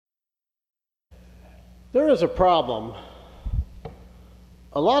There is a problem.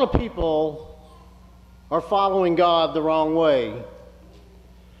 A lot of people are following God the wrong way.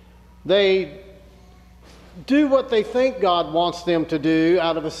 They do what they think God wants them to do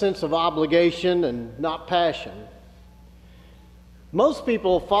out of a sense of obligation and not passion. Most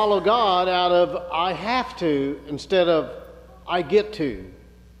people follow God out of I have to instead of I get to.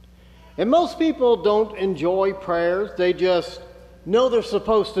 And most people don't enjoy prayers. They just know they're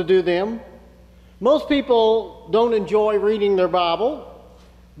supposed to do them. Most people don't enjoy reading their Bible.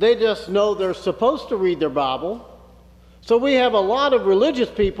 They just know they're supposed to read their Bible. So we have a lot of religious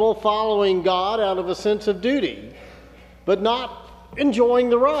people following God out of a sense of duty, but not enjoying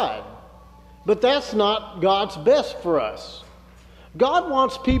the ride. But that's not God's best for us. God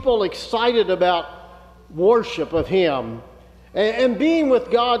wants people excited about worship of Him and being with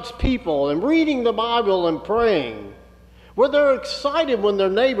God's people and reading the Bible and praying, where they're excited when their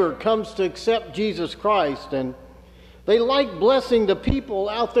neighbor comes to accept Jesus Christ, and they like blessing the people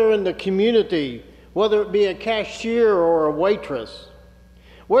out there in the community, whether it be a cashier or a waitress,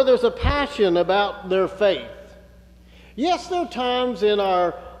 where there's a passion about their faith. Yes, there are times in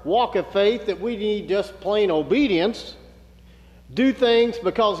our walk of faith that we need just plain obedience, do things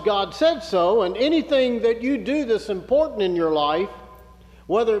because God said so, and anything that you do that's important in your life,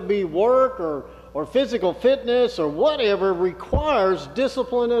 whether it be work or physical fitness or whatever, requires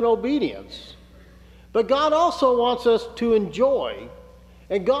discipline and obedience. But God also wants us to enjoy,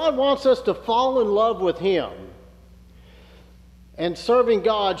 and God wants us to fall in love with Him. And serving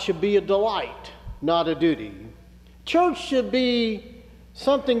God should be a delight, not a duty. Church should be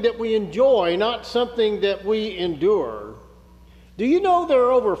something that we enjoy, not something that we endure. Do you know there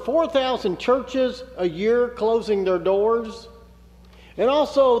are over 4,000 churches a year closing their doors? And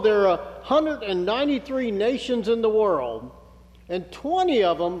also there are 193 nations in the world, and 20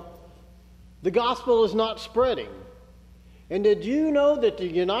 of them, the gospel is not spreading. And did you know that the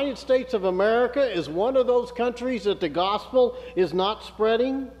United States of America is one of those countries that the gospel is not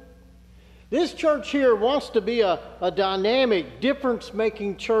spreading? This church here wants to be a dynamic,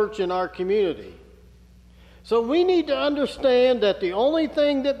 difference-making church in our community. So we need to understand that the only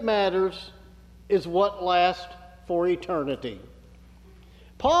thing that matters is what lasts for eternity.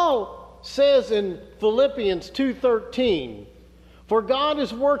 Paul says in Philippians 2:13, "For God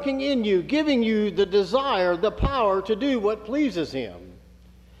is working in you, giving you the desire, the power to do what pleases Him."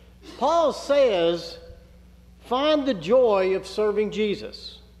 Paul says, find the joy of serving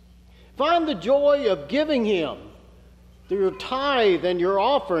Jesus. Find the joy of giving Him through your tithe and your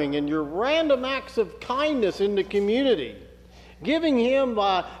offering and your random acts of kindness in the community. Giving Him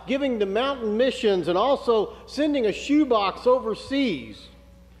by giving the mountain missions and also sending a shoebox overseas.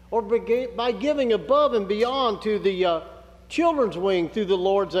 Or by giving above and beyond to the children's wing through the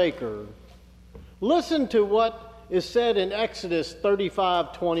Lord's Acre. Listen to what is said in Exodus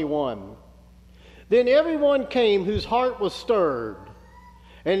 35:21. "Then everyone came whose heart was stirred,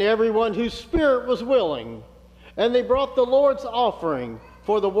 and everyone whose spirit was willing, and they brought the Lord's offering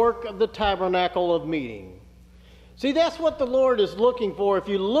for the work of the tabernacle of meeting." See, that's what the Lord is looking for. If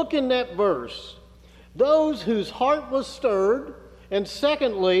you look in that verse, those whose heart was stirred, and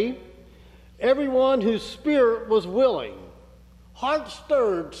secondly, everyone whose spirit was willing. Heart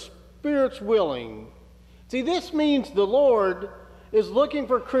stirred, spirits willing. See, this means the Lord is looking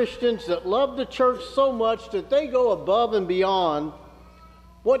for Christians that love the church so much that they go above and beyond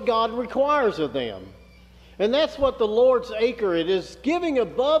what God requires of them. And that's what the Lord's Acre, it is giving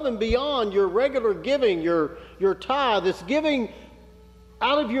above and beyond your regular giving, your tithe. It's giving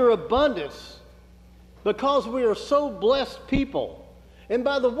out of your abundance because we are so blessed people. And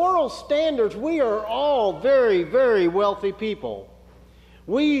by the world's standards, we are all very, very wealthy people.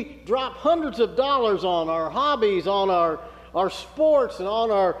 We drop hundreds of dollars on our hobbies, on our sports, and on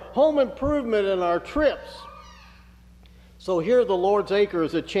our home improvement and our trips. So here the Lord's Acre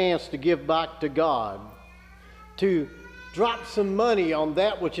is a chance to give back to God, to drop some money on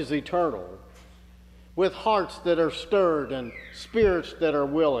that which is eternal, with hearts that are stirred and spirits that are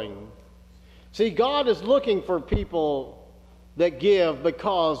willing. See, God is looking for people that give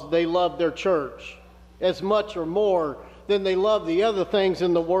because they love their church as much or more than they love the other things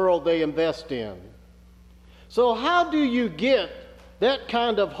in the world they invest in. So how do you get that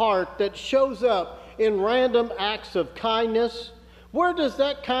kind of heart that shows up in random acts of kindness? Where does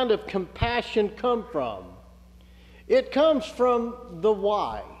that kind of compassion come from? It comes from the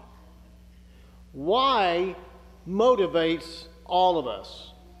why. Why motivates all of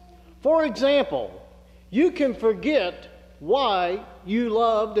us. For example, you can forget why you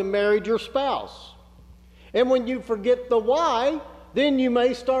loved and married your spouse. And when you forget the why, then you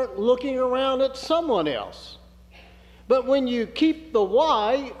may start looking around at someone else. But when you keep the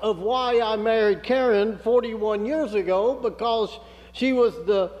why of why I married Karen 41 years ago, because she was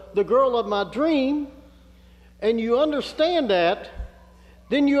the girl of my dream, and you understand that,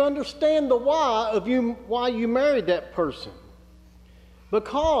 then you understand the why you married that person.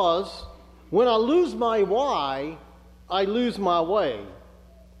 Because when I lose my why, I lose my way.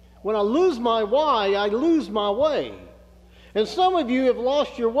 When I lose my why, I lose my way. And some of you have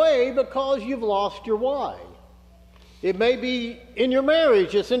lost your way because you've lost your why. It may be in your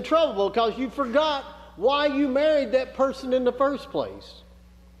marriage, it's in trouble because you forgot why you married that person in the first place.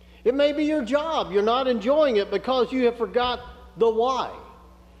 It may be your job, you're not enjoying it because you have forgot the why.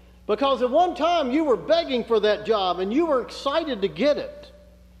 Because at one time you were begging for that job and you were excited to get it.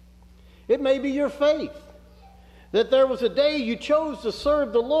 It may be your faith, that there was a day you chose to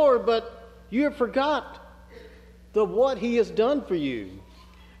serve the Lord, but you have forgot what He has done for you.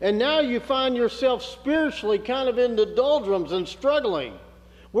 And now you find yourself spiritually kind of in the doldrums and struggling,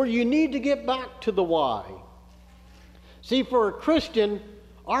 where you need to get back to the why. See, for a Christian,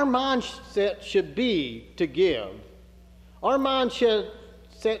 our mindset should be to give. Our mindset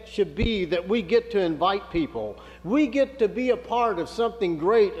should be that we get to invite people. We get to be a part of something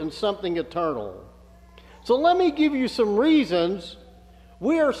great and something eternal. So let me give you some reasons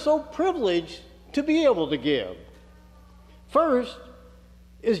we are so privileged to be able to give. First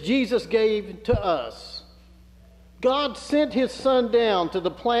is Jesus gave to us. God sent His Son down to the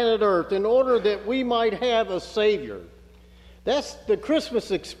planet Earth in order that we might have a Savior. That's the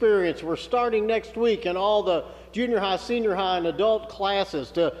Christmas experience we're starting next week in all the junior high, senior high, and adult classes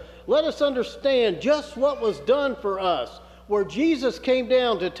to let us understand just what was done for us, where Jesus came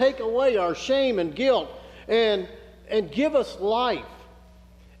down to take away our shame and guilt and give us life,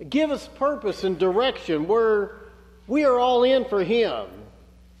 give us purpose and direction, where we are all in for Him.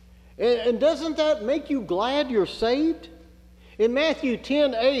 And doesn't that make you glad you're saved? In Matthew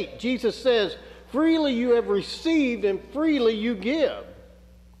 10:8, Jesus says, "Freely you have received and freely you give."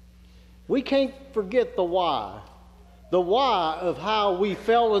 We can't forget the why of how we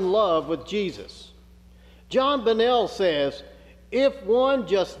fell in love with Jesus. John Bonnell says, "If one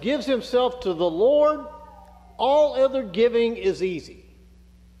just gives himself to the Lord, all other giving is easy."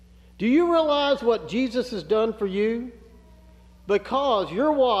 Do you realize what Jesus has done for you? Because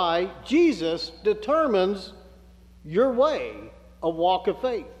your why, Jesus, determines your way, a walk of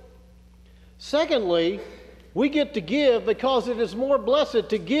faith. Secondly, we get to give because it is more blessed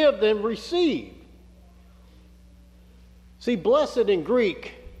to give than receive. See, blessed in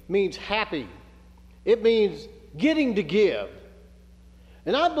Greek means happy. It means getting to give.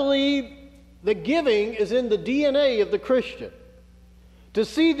 And I believe that giving is in the DNA of the Christian. To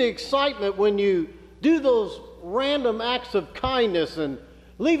see the excitement when you do those random acts of kindness and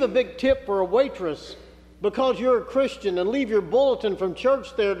leave a big tip for a waitress because you're a Christian, and leave your bulletin from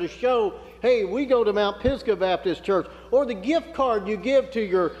church there to show, hey, we go to Mount Pisgah Baptist Church, or the gift card you give to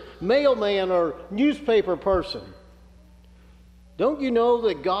your mailman or newspaper person. Don't you know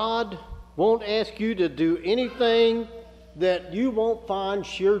that God won't ask you to do anything that you won't find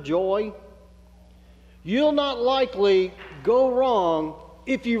sheer joy? You'll not likely go wrong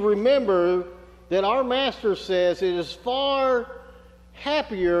if you remember that our Master says it is far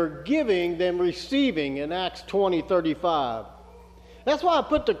happier giving than receiving in Acts 20:35. That's why I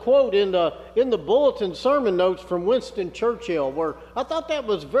put the quote in the bulletin sermon notes from Winston Churchill, where I thought that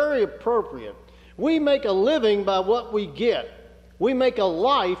was very appropriate. We make a living by what we get. We make a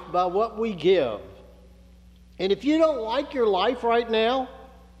life by what we give. And if you don't like your life right now,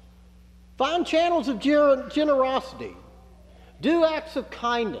 find channels of generosity. Do acts of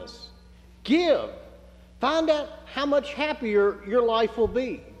kindness. Give. Find out how much happier your life will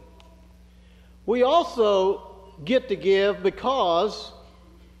be. We also get to give because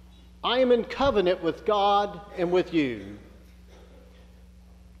I am in covenant with God and with you.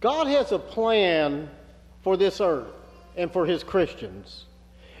 God has a plan for this earth and for His Christians.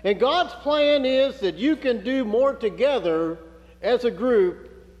 And God's plan is that you can do more together as a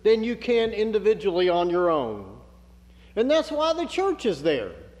group than you can individually on your own. And that's why the church is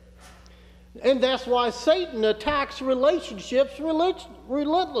there. And that's why Satan attacks relationships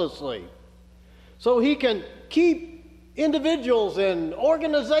relentlessly. So he can keep individuals and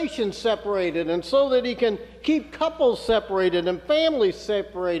organizations separated, and so that he can keep couples separated and families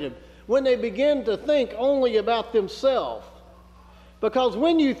separated when they begin to think only about themselves. Because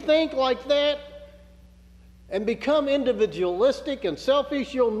when you think like that and become individualistic and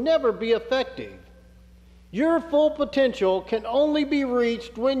selfish, you'll never be effective. Your full potential can only be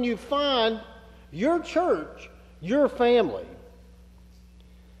reached when you find your church, your family.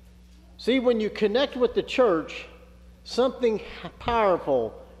 See, when you connect with the church, something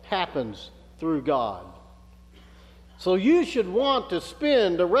powerful happens through God. So you should want to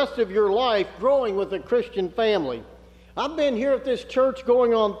spend the rest of your life growing with a Christian family. I've been here at this church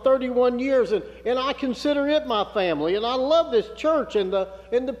going on 31 years, and I consider it my family, and I love this church and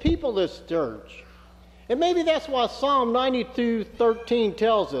the people of this church. And maybe that's why Psalm 92:13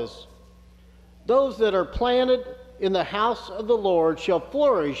 tells us, those that are planted in the house of the Lord shall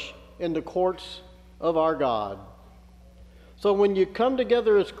flourish in the courts of our God. So when you come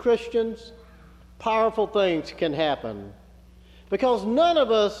together as Christians, powerful things can happen. Because none of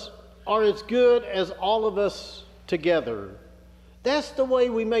us are as good as all of us together. That's the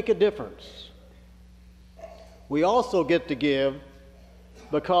way we make a difference. We also get to give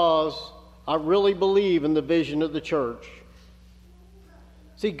because I really believe in the vision of the church.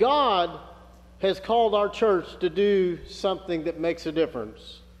 See, God has called our church to do something that makes a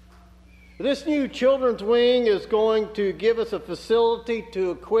difference. This new children's wing is going to give us a facility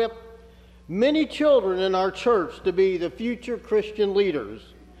to equip many children in our church to be the future Christian leaders,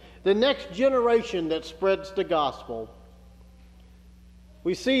 the next generation that spreads the gospel.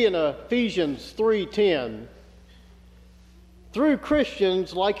 We see in Ephesians 3:10, through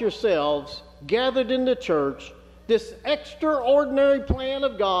Christians like yourselves gathered in the church, this extraordinary plan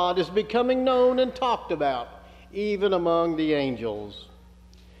of God is becoming known and talked about, even among the angels.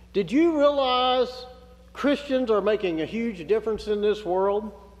 Did you realize Christians are making a huge difference in this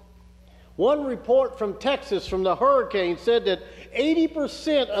world? One report from Texas from the hurricane said that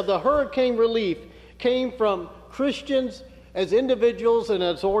 80% of the hurricane relief came from Christians as individuals and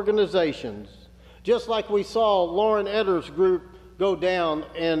as organizations. Just like we saw Lauren Edder's group go down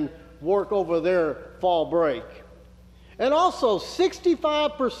and work over their fall break. And also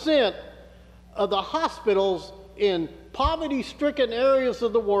 65% of the hospitals in poverty-stricken areas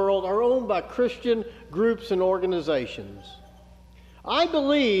of the world are owned by Christian groups and organizations. I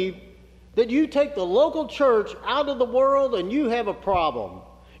believe that you take the local church out of the world and you have a problem.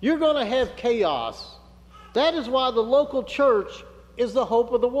 You're going to have chaos. That is why the local church is the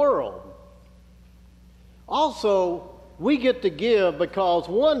hope of the world. Also, we get to give because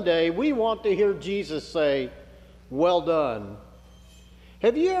one day we want to hear Jesus say, "Well done."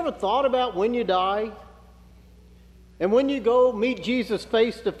 Have you ever thought about when you die? And when you go meet Jesus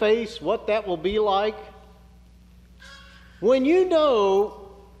face to face, what that will be like? When you know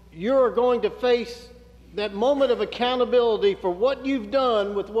you're going to face that moment of accountability for what you've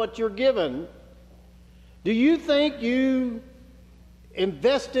done with what you're given, do you think you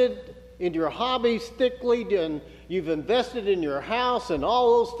invested in your hobbies thickly, and you've invested in your house and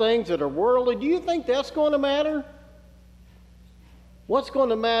all those things that are worldly? Do you think that's going to matter? What's going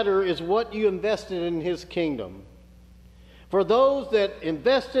to matter is what you invested in His kingdom. For those that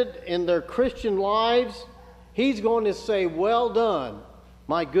invested in their Christian lives, He's going to say, "Well done,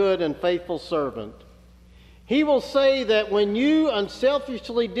 my good and faithful servant." He will say that when you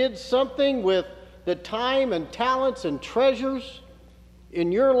unselfishly did something with the time and talents and treasures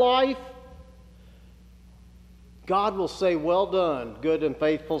in your life, God will say, "Well done, good and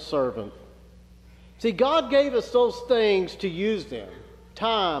faithful servant." See, God gave us those things to use them,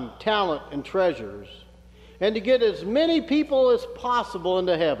 time, talent, and treasures, and to get as many people as possible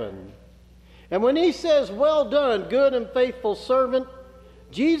into heaven. And when He says, "Well done, good and faithful servant,"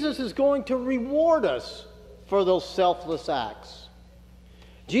 Jesus is going to reward us for those selfless acts.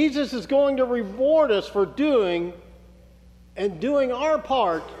 Jesus is going to reward us for doing our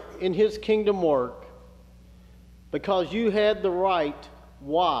part in His kingdom work, because you had the right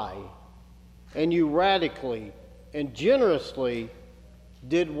why, and you radically and generously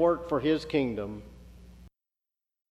did work for His kingdom.